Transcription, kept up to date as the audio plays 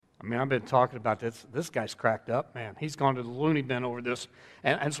I mean, I've been talking about this. This guy's cracked up, man. He's gone to the loony bin over this.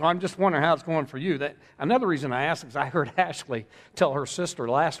 And so I'm just wondering how it's going for you. Another reason I asked is I heard Ashley tell her sister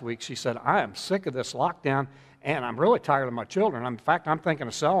last week, she said, I am sick of this lockdown, and I'm really tired of my children. In fact, I'm thinking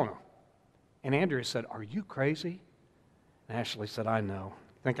of selling them. And Andrea said, are you crazy? And Ashley said, I know.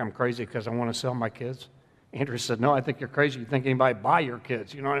 Think I'm crazy because I want to sell my kids? Andrea said, no, I think you're crazy. You think anybody buy your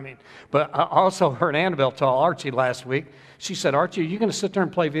kids, you know what I mean? But I also heard Annabelle tell Archie last week, she said, Archie, are you going to sit there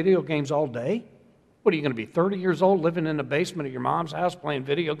and play video games all day? What, are you going to be 30 years old living in the basement of your mom's house playing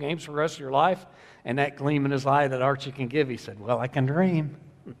video games for the rest of your life? And that gleam in his eye that Archie can give, he said, well, I can dream.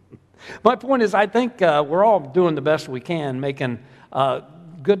 My point is, I think we're all doing the best we can, making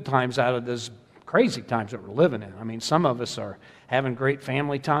good times out of this crazy times that we're living in. I mean, some of us are having great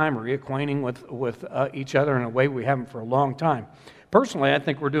family time, reacquainting with each other in a way we haven't for a long time. Personally, I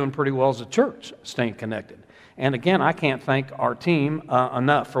think we're doing pretty well as a church, staying connected. And again, I can't thank our team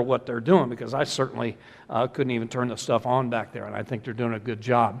enough for what they're doing, because I certainly couldn't even turn the stuff on back there, and I think they're doing a good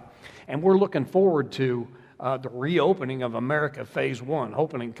job. And we're looking forward to the reopening of America Phase 1,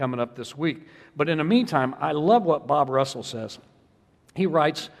 opening coming up this week. But in the meantime, I love what Bob Russell says. He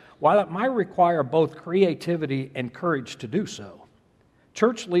writes, while it might require both creativity and courage to do so,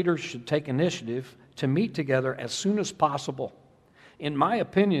 church leaders should take initiative to meet together as soon as possible. In my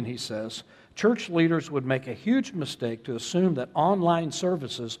opinion, he says, church leaders would make a huge mistake to assume that online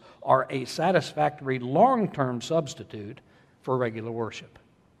services are a satisfactory long-term substitute for regular worship.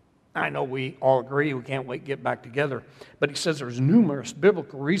 I know we all agree we can't wait to get back together, but he says there's numerous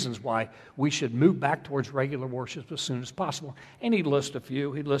biblical reasons why we should move back towards regular worship as soon as possible. And he listed a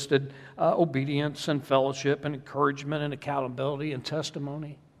few. He listed obedience and fellowship and encouragement and accountability and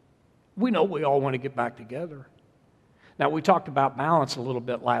testimony. We know we all want to get back together. Now, we talked about balance a little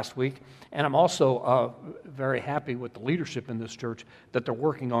bit last week, and I'm also very happy with the leadership in this church that they're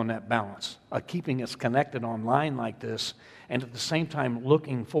working on that balance, keeping us connected online like this, and at the same time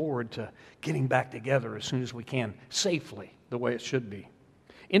looking forward to getting back together as soon as we can, safely, the way it should be.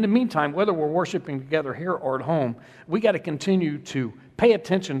 In the meantime, whether we're worshiping together here or at home, we got to continue to pay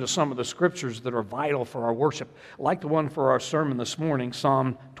attention to some of the scriptures that are vital for our worship, like the one for our sermon this morning,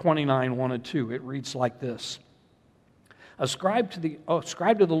 Psalm 29, 1 and 2. It reads like this. Ascribe to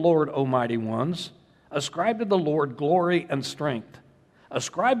the Lord, O mighty ones. Ascribe to the Lord glory and strength.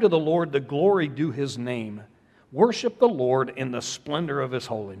 Ascribe to the Lord the glory due his name. Worship the Lord in the splendor of his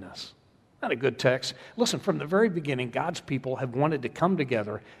holiness. Not a good text. Listen, from the very beginning, God's people have wanted to come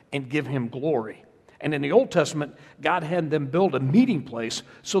together and give him glory. And in the Old Testament, God had them build a meeting place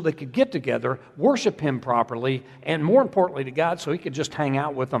so they could get together, worship him properly, and more importantly to God, so he could just hang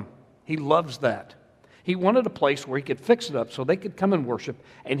out with them. He loves that. He wanted a place where he could fix it up so they could come and worship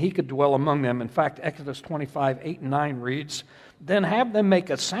and he could dwell among them. In fact, Exodus 25, 8 and 9 reads, then have them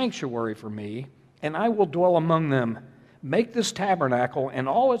make a sanctuary for me, and I will dwell among them. Make this tabernacle and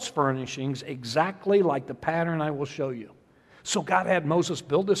all its furnishings exactly like the pattern I will show you. So God had Moses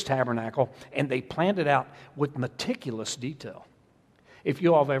build this tabernacle, and they planned it out with meticulous detail. If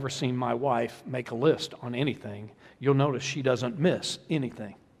you all have ever seen my wife make a list on anything, you'll notice she doesn't miss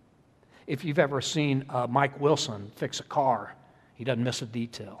anything. If you've ever seen Mike Wilson fix a car, he doesn't miss a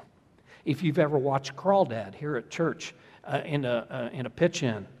detail. If you've ever watched Crawdad here at church in a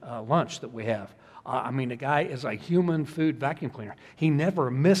pitch-in lunch that we have, the guy is a human food vacuum cleaner. He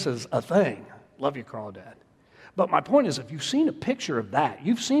never misses a thing. Love you, Crawdad. But my point is, if you've seen a picture of that,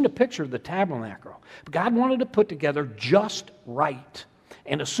 you've seen a picture of the tabernacle. God wanted to put together just right.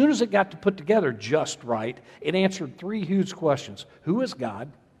 And as soon as it got to put together just right, it answered three huge questions. Who is God?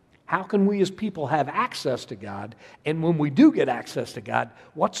 How can we as people have access to God? And when we do get access to God,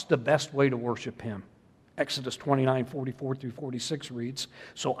 what's the best way to worship him? Exodus 29, 44 through 46 reads,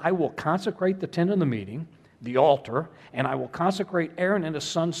 so I will consecrate the tent of the meeting, the altar, and I will consecrate Aaron and his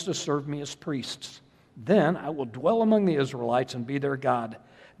sons to serve me as priests. Then I will dwell among the Israelites and be their God.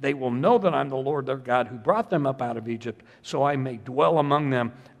 They will know that I'm the Lord their God who brought them up out of Egypt, so I may dwell among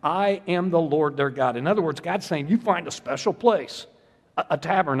them. I am the Lord their God. In other words, God's saying, you find a special place. A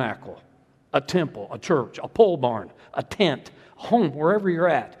tabernacle, a temple, a church, a pole barn, a tent, a home, wherever you're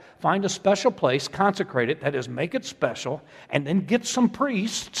at. Find a special place, consecrate it, that is, make it special, and then get some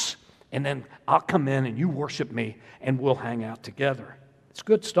priests, and then I'll come in and you worship me, and we'll hang out together. It's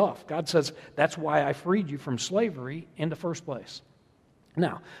good stuff. God says, that's why I freed you from slavery in the first place.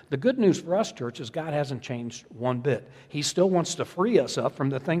 Now, the good news for us, church, is God hasn't changed one bit. He still wants to free us up from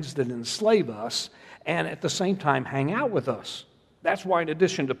the things that enslave us, and at the same time hang out with us. That's why, in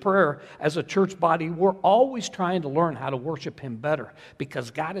addition to prayer, as a church body, we're always trying to learn how to worship Him better, because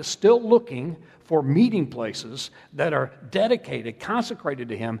God is still looking for meeting places that are dedicated, consecrated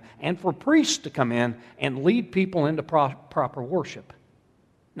to Him, and for priests to come in and lead people into proper worship.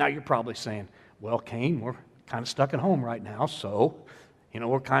 Now, you're probably saying, well, Cain, we're kind of stuck at home right now, so,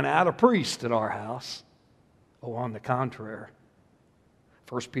 we're kind of out of priests at our house. Oh, on the contrary.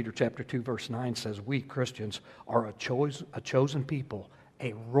 1 Peter chapter 2, verse 9 says, we Christians are a chosen people,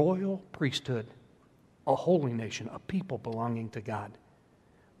 a royal priesthood, a holy nation, a people belonging to God.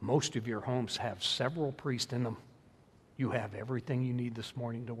 Most of your homes have several priests in them. You have everything you need this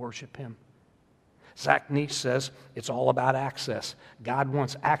morning to worship Him. Zach Neese says it's all about access. God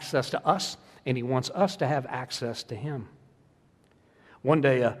wants access to us, and He wants us to have access to Him. One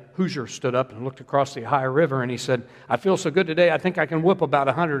day, a Hoosier stood up and looked across the Ohio River, and he said, I feel so good today, I think I can whip about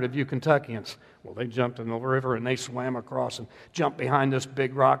 100 of you Kentuckians. Well, they jumped in the river, and they swam across and jumped behind this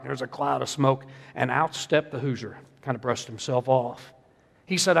big rock. There's a cloud of smoke, and out stepped the Hoosier, kind of brushed himself off.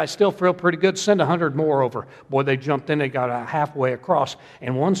 He said, I still feel pretty good. Send 100 more over. Boy, they jumped in. They got halfway across,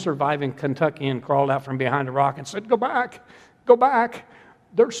 and one surviving Kentuckian crawled out from behind a rock and said, go back, go back.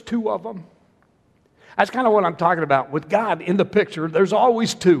 There's 2 of them. That's kind of what I'm talking about. With God in the picture, there's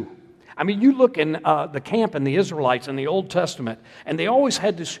always 2. I mean, you look in the camp in the Israelites in the Old Testament, and they always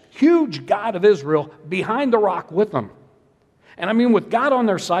had this huge God of Israel behind the rock with them. And I mean, with God on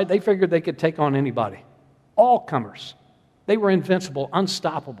their side, they figured they could take on anybody. All comers. They were invincible,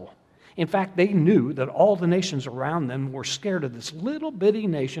 unstoppable. In fact, they knew that all the nations around them were scared of this little bitty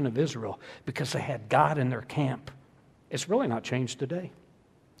nation of Israel because they had God in their camp. It's really not changed today.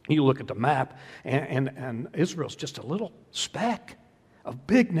 You look at the map, and Israel's just a little speck of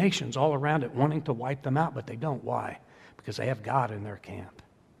big nations all around it wanting to wipe them out, but they don't. Why? Because they have God in their camp.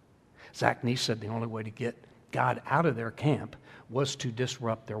 Zach Neese said the only way to get God out of their camp was to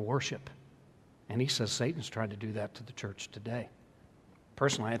disrupt their worship. And he says Satan's trying to do that to the church today.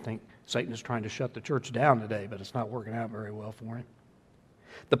 Personally, I think Satan is trying to shut the church down today, but it's not working out very well for him.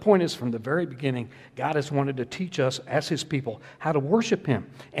 The point is, from the very beginning, God has wanted to teach us as His people how to worship Him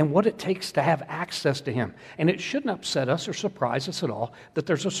and what it takes to have access to Him. And it shouldn't upset us or surprise us at all that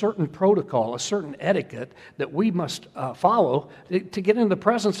there's a certain protocol, a certain etiquette that we must follow to get in the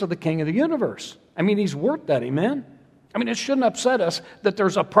presence of the King of the universe. I mean, He's worth that, amen? I mean, it shouldn't upset us that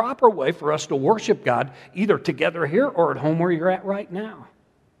there's a proper way for us to worship God, either together here or at home where you're at right now.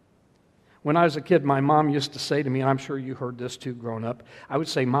 When I was a kid, my mom used to say to me, and I'm sure you heard this too growing up, I would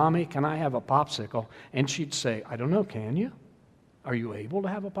say, Mommy, can I have a popsicle? And she'd say, I don't know, can you? Are you able to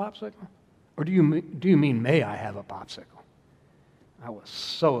have a popsicle? Or do you mean, may I have a popsicle? I was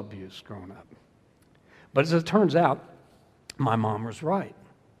so abused growing up. But as it turns out, my mom was right.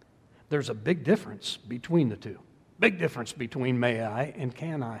 There's a big difference between the two. Big difference between may I and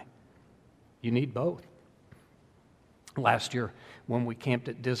can I. You need both. Last year, when we camped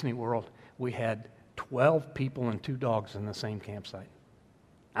at Disney World, we had 12 people and 2 dogs in the same campsite.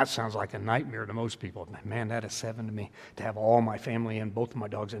 That sounds like a nightmare to most people. Man, that is heaven to me, to have all my family and both of my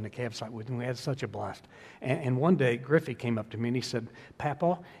dogs in the campsite with me. We had such a blast. And one day, Griffey came up to me and he said,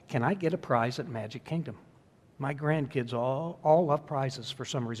 Papa, can I get a prize at Magic Kingdom? My grandkids all love prizes for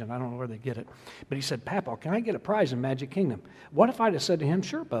some reason. I don't know where they get it. But he said, Papa, can I get a prize in Magic Kingdom? What if I'd have said to him,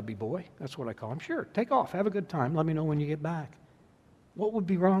 sure, Bubby boy. That's what I call him. Sure, take off. Have a good time. Let me know when you get back. What would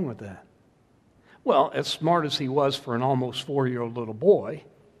be wrong with that? Well, as smart as he was for an almost 4-year-old little boy,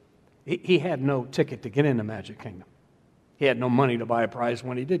 he had no ticket to get into Magic Kingdom. He had no money to buy a prize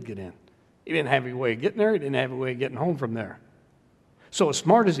when he did get in. He didn't have any way of getting there. He didn't have a way of getting home from there. So as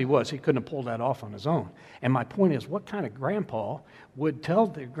smart as he was, he couldn't have pulled that off on his own. And my point is, what kind of grandpa would tell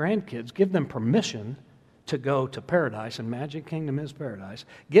their grandkids, give them permission to go to paradise, and Magic Kingdom is paradise,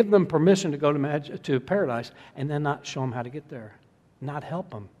 give them permission to go to paradise, and then not show them how to get there, not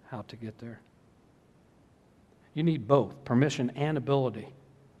help them how to get there? You need both, permission and ability.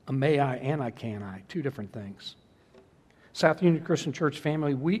 A may I and a can I, 2 different things. South Union Christian Church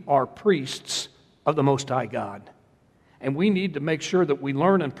family, we are priests of the Most High God. And we need to make sure that we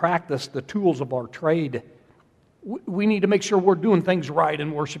learn and practice the tools of our trade. We need to make sure we're doing things right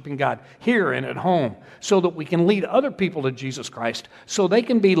and worshiping God here and at home so that we can lead other people to Jesus Christ so they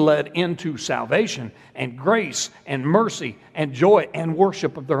can be led into salvation and grace and mercy and joy and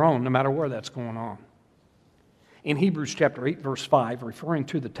worship of their own, no matter where that's going on. In Hebrews chapter 8, verse 5, referring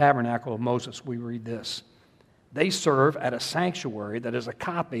to the tabernacle of Moses, we read this. They serve at a sanctuary that is a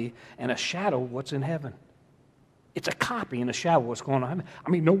copy and a shadow of what's in heaven. It's a copy and a shadow of what's going on. I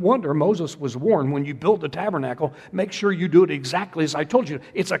mean, no wonder Moses was warned, when you build the tabernacle, make sure you do it exactly as I told you.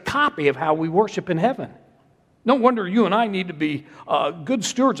 It's a copy of how we worship in heaven. No wonder you and I need to be good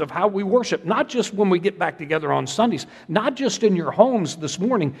stewards of how we worship, not just when we get back together on Sundays, not just in your homes this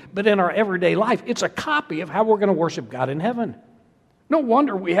morning, but in our everyday life. It's a copy of how we're going to worship God in heaven. No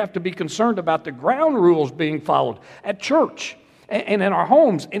wonder we have to be concerned about the ground rules being followed at church and in our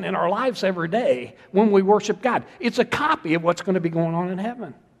homes and in our lives every day when we worship God. It's a copy of what's going to be going on in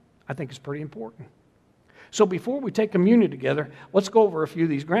heaven. I think it's pretty important. So before we take communion together, let's go over a few of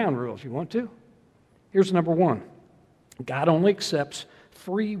these ground rules. You want to? Here's number one. God only accepts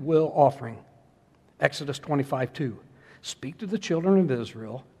free will offering. Exodus 25:2. Speak to the children of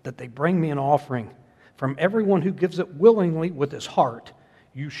Israel that they bring me an offering. From everyone who gives it willingly with his heart,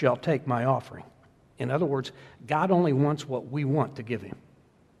 you shall take my offering. In other words, God only wants what we want to give him.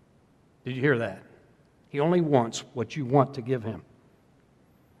 Did you hear that? He only wants what you want to give him.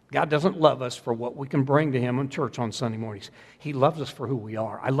 God doesn't love us for what we can bring to him in church on Sunday mornings. He loves us for who we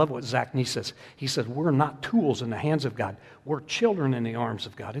are. I love what Zach Nee says. He says, we're not tools in the hands of God. We're children in the arms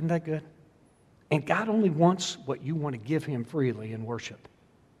of God. Isn't that good? And God only wants what you want to give him freely in worship.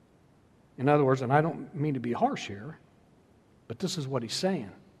 In other words, and I don't mean to be harsh here, but this is what he's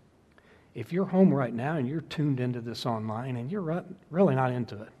saying. If you're home right now and you're tuned into this online and you're really not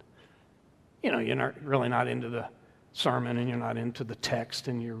into it, you're really not into the sermon and you're not into the text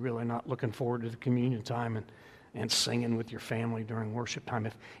and you're really not looking forward to the communion time and singing with your family during worship time,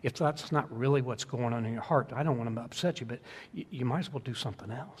 if that's not really what's going on in your heart, I don't want to upset you, but you might as well do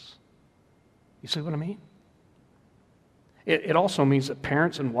something else. You see what I mean? It also means that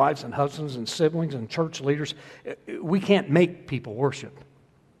parents and wives and husbands and siblings and church leaders, we can't make people worship.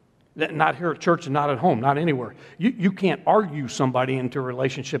 Not here at church and not at home, not anywhere. You can't argue somebody into a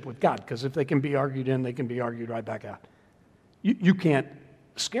relationship with God, because if they can be argued in, they can be argued right back out. You can't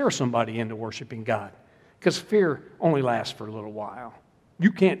scare somebody into worshiping God, because fear only lasts for a little while.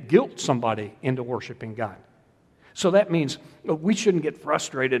 You can't guilt somebody into worshiping God. So that means we shouldn't get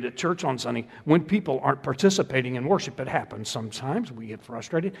frustrated at church on Sunday when people aren't participating in worship. It happens sometimes. We get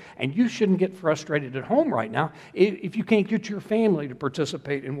frustrated. And you shouldn't get frustrated at home right now if you can't get your family to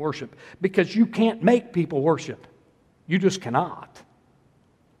participate in worship, because you can't make people worship. You just cannot.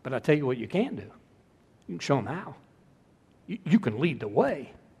 But I tell you what you can do. You can show them how. You can lead the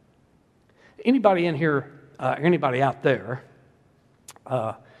way. Anybody in here, anybody out there,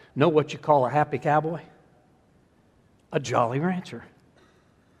 know what you call a happy cowboy? A Jolly Rancher.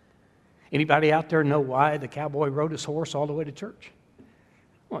 Anybody out there know why the cowboy rode his horse all the way to church?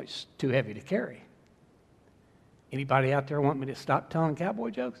 Well, he's too heavy to carry. Anybody out there want me to stop telling cowboy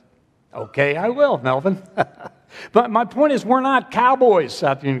jokes? Okay, I will, Melvin. But my point is, we're not cowboys,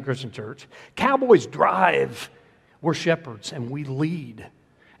 South Union Christian Church. Cowboys drive. We're shepherds, and we lead.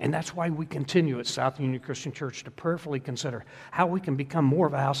 And that's why we continue at South Union Christian Church to prayerfully consider how we can become more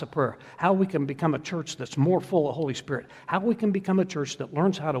of a house of prayer, how we can become a church that's more full of Holy Spirit, how we can become a church that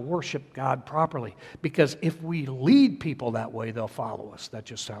learns how to worship God properly. Because if we lead people that way, they'll follow us. That's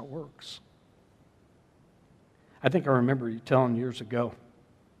just how it works. I think I remember you telling years ago,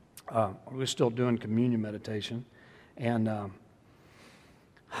 we were still doing communion meditation, and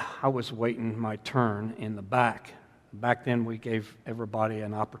I was waiting my turn in the back. Back then, we gave everybody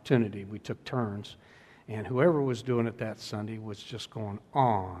an opportunity. We took turns. And whoever was doing it that Sunday was just going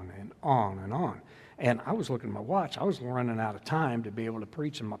on and on and on. And I was looking at my watch. I was running out of time to be able to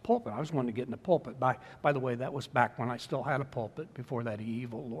preach in my pulpit. I was wanting to get in the pulpit. By the way, that was back when I still had a pulpit, before that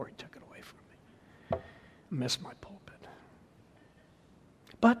evil Lord took it away from me. I missed my pulpit.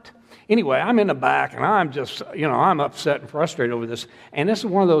 But anyway, I'm in the back, and I'm just, I'm upset and frustrated over this. And this is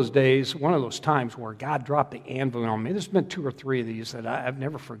one of those days, one of those times where God dropped the anvil on me. There's been 2 or 3 of these that I've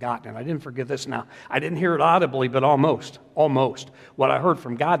never forgotten, and I didn't forget this now. I didn't hear it audibly, but almost. What I heard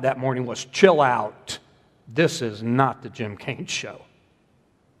from God that morning was, chill out. This is not the Jim Cain show.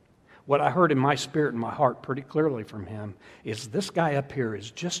 What I heard in my spirit and my heart pretty clearly from him is, this guy up here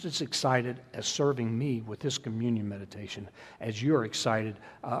is just as excited as serving me with this communion meditation as you're excited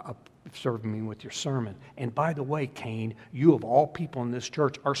serving me with your sermon. And by the way, Cain, you of all people in this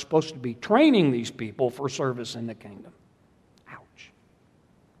church are supposed to be training these people for service in the kingdom. Ouch.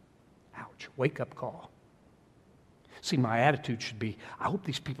 Ouch. Wake-up call. See, my attitude should be, I hope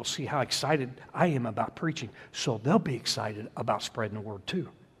these people see how excited I am about preaching, so they'll be excited about spreading the word too.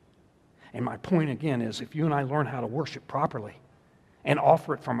 And my point again is, if you and I learn how to worship properly and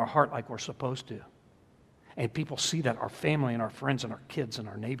offer it from our heart like we're supposed to, and people see that, our family and our friends and our kids and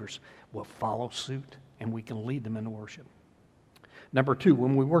our neighbors will follow suit, and we can lead them into worship. Number 2,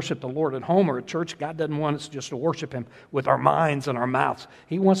 when we worship the Lord at home or at church, God doesn't want us just to worship him with our minds and our mouths.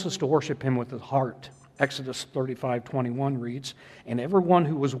 He wants us to worship him with his heart Exodus 35:21 reads, "And everyone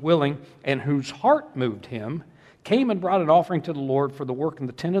who was willing and whose heart moved him came and brought an offering to the Lord for the work in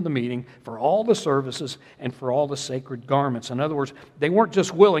the tent of the meeting, for all the services, and for all the sacred garments." In other words, they weren't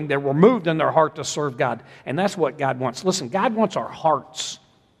just willing, they were moved in their heart to serve God. And that's what God wants. Listen, God wants our hearts.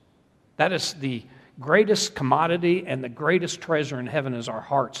 That is the greatest commodity and the greatest treasure in heaven is our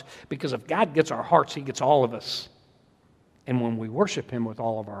hearts. Because if God gets our hearts, he gets all of us. And when we worship him with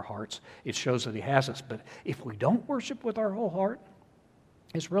all of our hearts, it shows that he has us. But if we don't worship with our whole heart,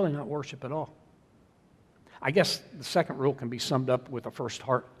 it's really not worship at all. I guess the second rule can be summed up with the first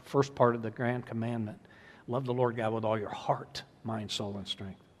part of the grand commandment. Love the Lord God with all your heart, mind, soul, and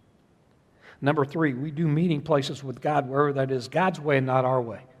strength. Number 3, we do meeting places with God wherever that is God's way and not our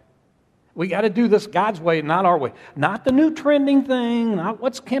way. We got to do this God's way, not our way. Not the new trending thing, not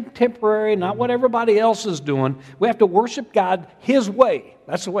what's contemporary, not what everybody else is doing. We have to worship God his way.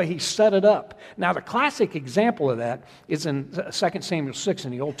 That's the way he set it up. Now, the classic example of that is in 2 Samuel 6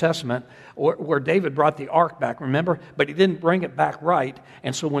 in the Old Testament, where David brought the ark back, remember? But he didn't bring it back right.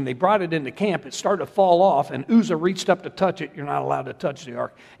 And so when they brought it into camp, it started to fall off, and Uzzah reached up to touch it. You're not allowed to touch the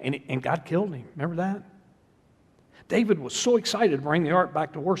ark. And God killed him. Remember that? David was so excited to bring the ark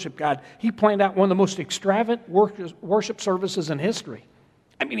back to worship God, he planned out one of the most extravagant worship services in history.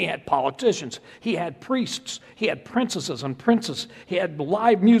 I mean, he had politicians, he had priests, he had princesses and princes, he had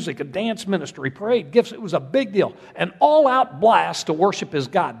live music, a dance ministry, parade, gifts. It was a big deal, an all-out blast to worship his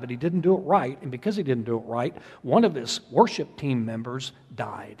God, but he didn't do it right, and because he didn't do it right, one of his worship team members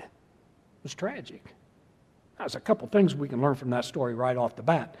died. It was tragic. There's a couple things we can learn from that story right off the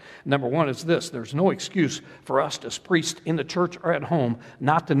bat. Number one is this: there's no excuse for us as priests in the church or at home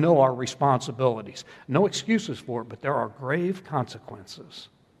not to know our responsibilities. No excuses for it, but there are grave consequences.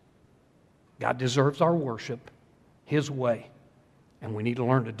 God deserves our worship his way, and we need to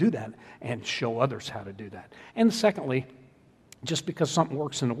learn to do that and show others how to do that. And secondly, just because something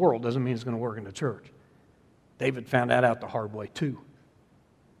works in the world doesn't mean it's going to work in the church. David found that out the hard way too.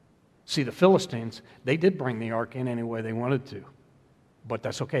 See, the Philistines, they did bring the ark in any way they wanted to. But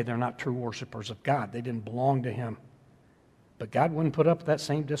that's okay. They're not true worshipers of God. They didn't belong to him. But God wouldn't put up with that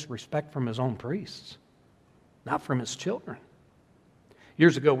same disrespect from his own priests, not from his children.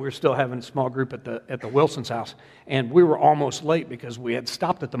 Years ago, we were still having a small group at the Wilson's house, and we were almost late because we had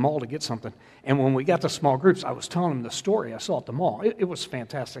stopped at the mall to get something. And when we got to small groups, I was telling them the story I saw at the mall. It was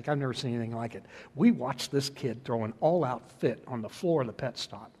fantastic. I've never seen anything like it. We watched this kid throw an all-out fit on the floor of the pet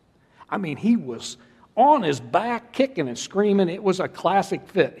stop. I mean, he was on his back, kicking and screaming. It was a classic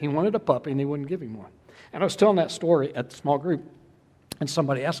fit. He wanted a puppy, and they wouldn't give him one. And I was telling that story at the small group, and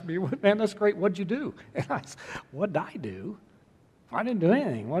somebody asked me, "Man, that's great. What'd you do?" And I said, "What'd I do? I didn't do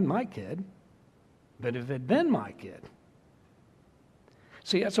anything. It wasn't my kid. But if it had been my kid."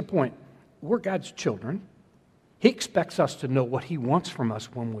 See, that's the point. We're God's children. He expects us to know what he wants from us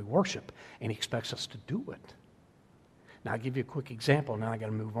when we worship, and he expects us to do it. Now, I'll give you a quick example. Now I got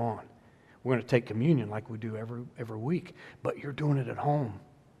to move on. We're going to take communion like we do every week, but you're doing it at home.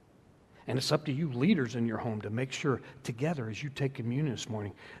 And it's up to you leaders in your home to make sure together as you take communion this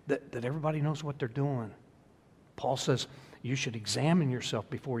morning that everybody knows what they're doing. Paul says you should examine yourself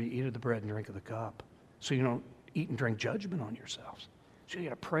before you eat of the bread and drink of the cup so you don't eat and drink judgment on yourselves. So you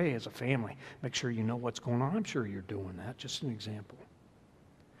got to pray as a family. Make sure you know what's going on. I'm sure you're doing that. Just an example.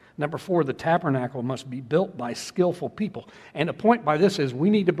 Number 4, the tabernacle must be built by skillful people. And the point by this is we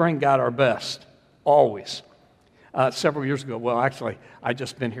need to bring God our best, always. Several years ago, well, actually, I'd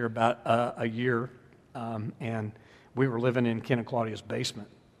just been here about a year, and we were living in Ken and Claudia's basement.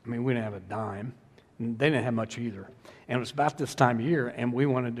 I mean, we didn't have a dime, and they didn't have much either. And it was about this time of year, and we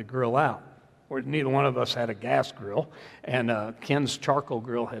wanted to grill out. Neither one of us had a gas grill, and Ken's charcoal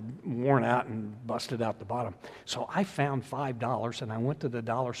grill had worn out and busted out the bottom. So I found $5, and I went to the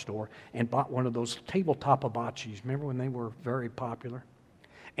dollar store and bought one of those tabletop hibachis. Remember when they were very popular?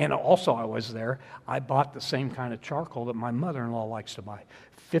 And also I was there, I bought the same kind of charcoal that my mother-in-law likes to buy,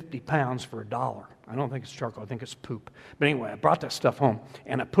 50 pounds for $1. I don't think it's charcoal, I think it's poop. But anyway, I brought that stuff home,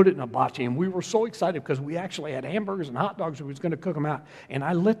 and I put it in a hibachi, and we were so excited because we actually had hamburgers and hot dogs, and we was going to cook them out. And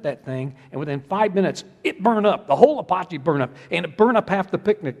I lit that thing, and within 5 minutes, it burned up. The whole hibachi burned up, and it burned up half the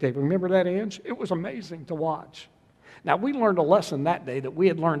picnic table. Remember that, Ange? It was amazing to watch. Now, we learned a lesson that day that we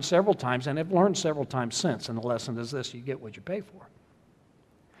had learned several times, and have learned several times since, and the lesson is this: you get what you pay for.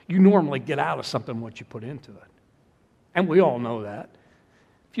 You normally get out of something what you put into it. And we all know that.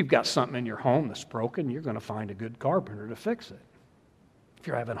 If you've got something in your home that's broken, you're going to find a good carpenter to fix it. If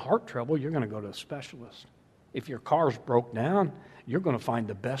you're having heart trouble, you're going to go to a specialist. If your car's broke down, you're going to find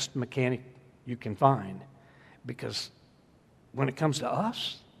the best mechanic you can find. Because when it comes to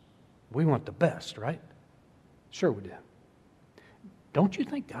us, we want the best, right? Sure we do. Don't you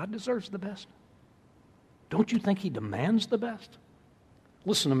think God deserves the best? Don't you think he demands the best?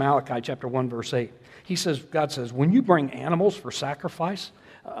 Listen to Malachi chapter 1, verse 8. God says, when you bring animals for sacrifice,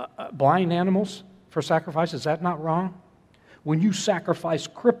 blind animals for sacrifice, is that not wrong? When you sacrifice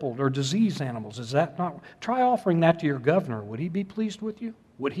crippled or diseased animals, is that not? Try offering that to your governor. Would he be pleased with you?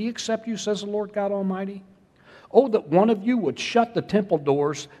 Would he accept you, says the Lord God Almighty? Oh, that one of you would shut the temple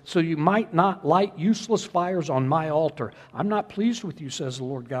doors so you might not light useless fires on my altar. I'm not pleased with you, says the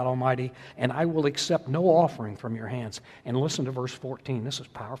Lord God Almighty, and I will accept no offering from your hands. And listen to verse 14. This is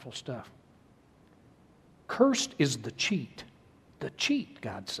powerful stuff. Cursed is the cheat,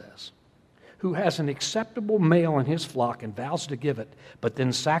 God says, who has an acceptable male in his flock and vows to give it, but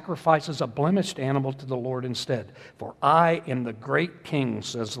then sacrifices a blemished animal to the Lord instead. For I am the great king,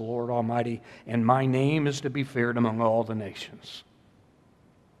 says the Lord Almighty, and my name is to be feared among all the nations.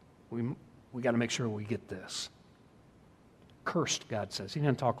 We got to make sure we get this. Cursed, God says. He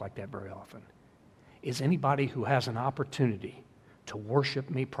doesn't talk like that very often. Is anybody who has an opportunity to worship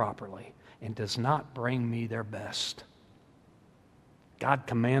me properly and does not bring me their best. God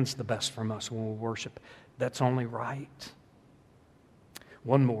commands the best from us when we worship. That's only right.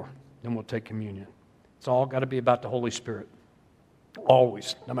 One more, then we'll take communion. It's all got to be about the Holy Spirit.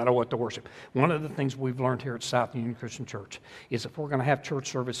 Always, no matter what the worship. One of the things we've learned here at South Union Christian Church is if we're going to have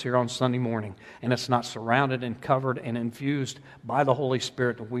church service here on Sunday morning and it's not surrounded and covered and infused by the Holy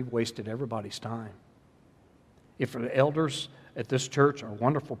Spirit, then we've wasted everybody's time. If the elders at this church are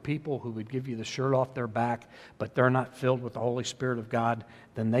wonderful people who would give you the shirt off their back, but they're not filled with the Holy Spirit of God,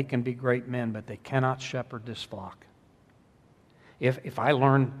 then they can be great men, but they cannot shepherd this flock. If I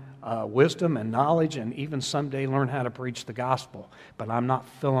learn wisdom and knowledge and even someday learn how to preach the gospel, but I'm not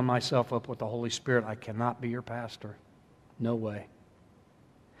filling myself up with the Holy Spirit, I cannot be your pastor. No way.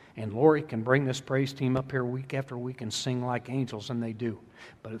 And Lori can bring this praise team up here week after week and sing like angels, and they do.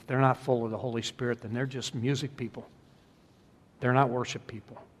 But if they're not full of the Holy Spirit, then they're just music people. They're not worship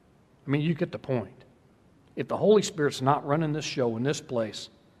people. I mean, you get the point. If the Holy Spirit's not running this show in this place,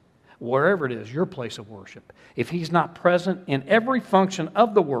 wherever it is, your place of worship, if He's not present in every function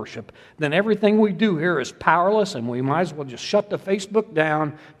of the worship, then everything we do here is powerless, and we might as well just shut the Facebook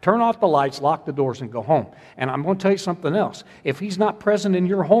down, turn off the lights, lock the doors, and go home. And I'm going to tell you something else. If He's not present in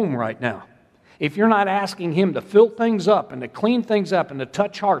your home right now, if you're not asking Him to fill things up and to clean things up and to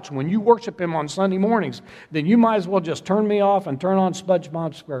touch hearts when you worship Him on Sunday mornings, then you might as well just turn me off and turn on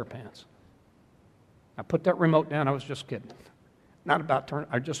SpongeBob SquarePants. I put that remote down. I was just kidding.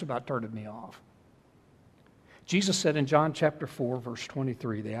 Just about turned me off. Jesus said in John chapter 4, verse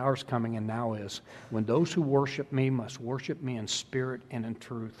 23, the hour's coming and now is, when those who worship me must worship me in spirit and in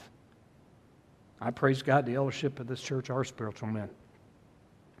truth. I praise God, the eldership of this church are spiritual men.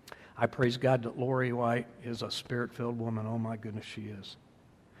 I praise God that Lori White is a spirit-filled woman. Oh, my goodness, she is.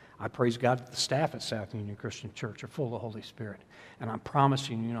 I praise God that the staff at South Union Christian Church are full of the Holy Spirit. And I'm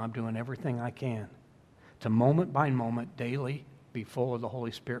promising you, I'm doing everything I can to moment by moment, daily, be full of the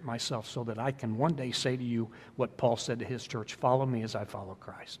Holy Spirit myself so that I can one day say to you what Paul said to his church, follow me as I follow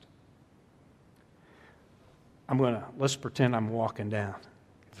Christ. Let's pretend I'm walking down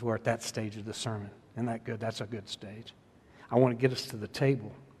because we're at that stage of the sermon. Isn't that good? That's a good stage. I want to get us to the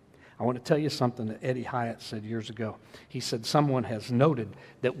table. I want to tell you something that Eddie Hyatt said years ago. He said, someone has noted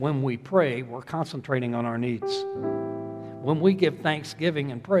that when we pray, we're concentrating on our needs. When we give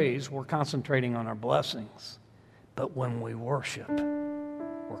thanksgiving and praise, we're concentrating on our blessings. But when we worship,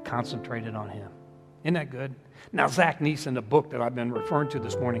 we're concentrated on Him. Isn't that good? Now, Zach Neese, in the book that I've been referring to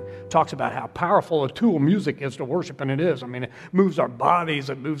this morning, talks about how powerful a tool music is to worship, and it is. I mean, it moves our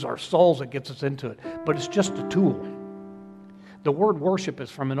bodies, it moves our souls, it gets us into it. But it's just a tool. The word worship is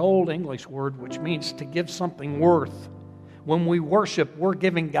from an old English word which means to give something worth. When we worship, we're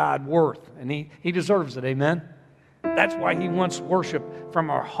giving God worth, and He deserves it, amen? That's why He wants worship from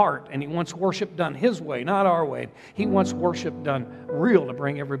our heart, and He wants worship done His way, not our way. He wants worship done real to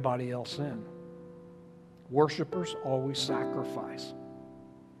bring everybody else in. Worshipers always sacrifice.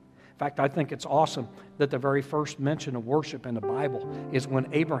 In fact, I think it's awesome that the very first mention of worship in the Bible is when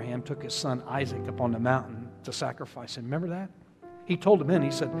Abraham took his son Isaac up on the mountain to sacrifice him. Remember that? He told him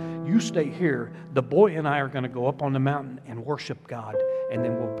he said, you stay here. The boy and I are going to go up on the mountain and worship God, and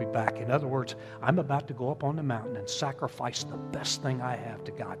then we'll be back. In other words, I'm about to go up on the mountain and sacrifice the best thing I have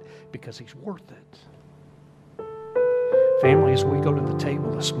to God because He's worth it. Family, as we go to the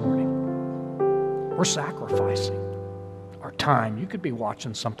table this morning, we're sacrificing our time. You could be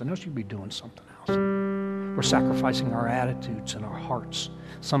watching something else. You could be doing something else. We're sacrificing our attitudes and our hearts.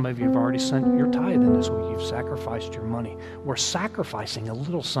 Some of you have already sent your tithe in this week. You've sacrificed your money. We're sacrificing a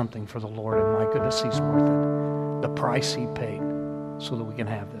little something for the Lord, and my goodness, He's worth it. The price He paid so that we can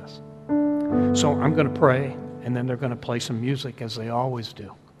have this. So I'm going to pray, and then they're going to play some music as they always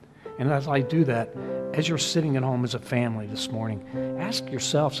do. And as I do that, as you're sitting at home as a family this morning, ask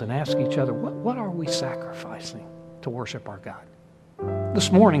yourselves and ask each other, what are we sacrificing to worship our God?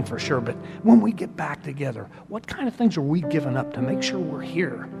 This morning for sure, but when we get back together, what kind of things are we giving up to make sure we're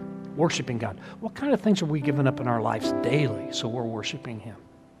here worshiping God? What kind of things are we giving up in our lives daily so we're worshiping Him?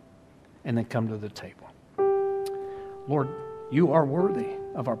 And then come to the table. Lord, You are worthy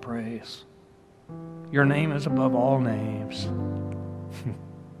of our praise. Your name is above all names.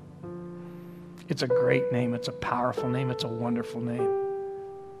 It's a great name. It's a powerful name. It's a wonderful name.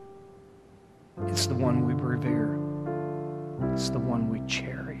 It's the one we revere. It's the one we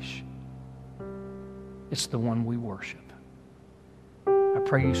cherish. It's the one we worship. I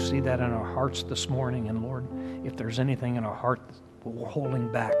pray You see that in our hearts this morning. And Lord, if there's anything in our heart that we're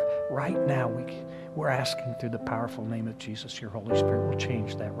holding back, right now we're asking through the powerful name of Jesus, Your Holy Spirit will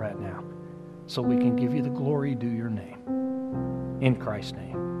change that right now so we can give You the glory due Your name. In Christ's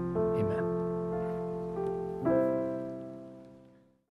name.